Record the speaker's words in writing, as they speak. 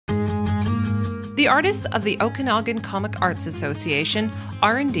The artists of the Okanagan Comic Arts Association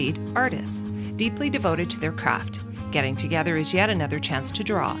are indeed artists, deeply devoted to their craft. Getting together is yet another chance to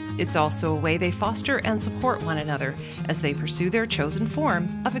draw. It's also a way they foster and support one another as they pursue their chosen form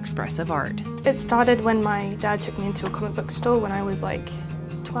of expressive art. It started when my dad took me into a comic book store when I was like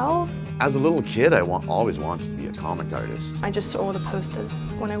 12. As a little kid, I always wanted to be a comic artist. I just saw all the posters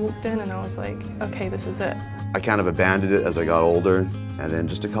when I walked in and I was like, okay, this is it. I kind of abandoned it as I got older, and then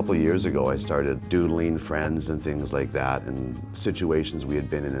just a couple of years ago I started doodling friends and things like that and situations we had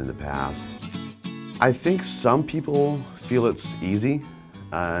been in the past. I think some people feel it's easy,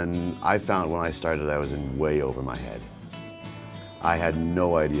 and I found when I started I was in way over my head. I had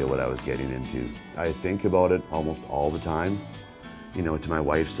no idea what I was getting into. I think about it almost all the time, you know, to my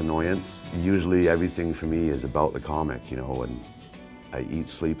wife's annoyance. Usually everything for me is about the comic, you know, and I eat,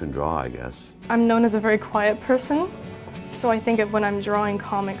 sleep, and draw, I guess. I'm known as a very quiet person, so I think when I'm drawing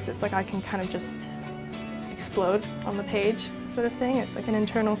comics, it's like I can kind of just explode on the page sort of thing. It's like an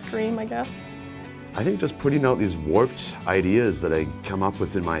internal scream, I guess. I think just putting out these warped ideas that I come up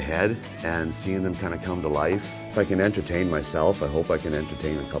with in my head and seeing them kind of come to life. If I can entertain myself, I hope I can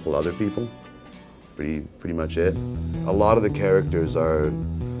entertain a couple other people. Pretty much it. A lot of the characters are,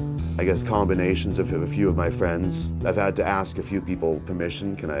 I guess, combinations of a few of my friends. I've had to ask a few people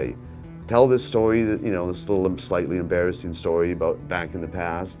permission. Can I tell this story, that, you know, this little slightly embarrassing story about back in the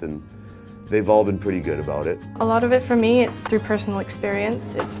past? And they've all been pretty good about it. A lot of it for me, it's through personal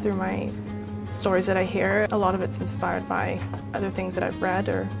experience. It's through my stories that I hear. A lot of it's inspired by other things that I've read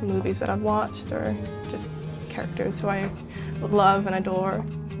or movies that I've watched or just characters who I love and adore.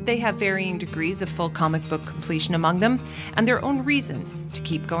 They have varying degrees of full comic book completion among them and their own reasons to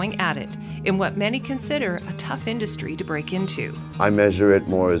keep going at it in what many consider a tough industry to break into. I measure it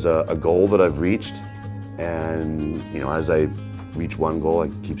more as a goal that I've reached, and you know, as I reach one goal I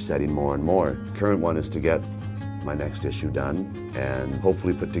keep setting more and more. The current one is to get my next issue done and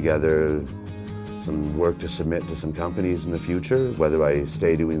hopefully put together some work to submit to some companies in the future, whether I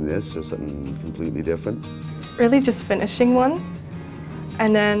stay doing this or something completely different. Really just finishing one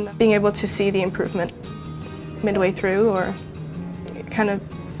and then being able to see the improvement midway through, or kind of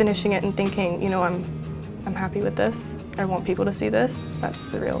finishing it and thinking, you know, I'm happy with this. I want people to see this. That's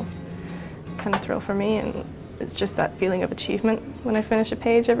the real kind of thrill for me, and it's just that feeling of achievement when I finish a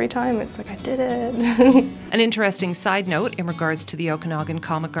page every time. It's like, I did it. An interesting side note in regards to the Okanagan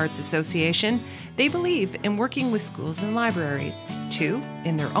Comic Arts Association, they believe in working with schools and libraries to,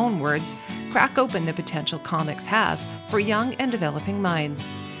 in their own words, crack open the potential comics have for young and developing minds.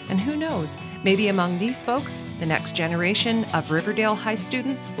 And who knows, maybe among these folks, the next generation of Riverdale High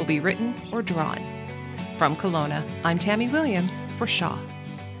students will be written or drawn. From Kelowna, I'm Tammy Williams for Shaw.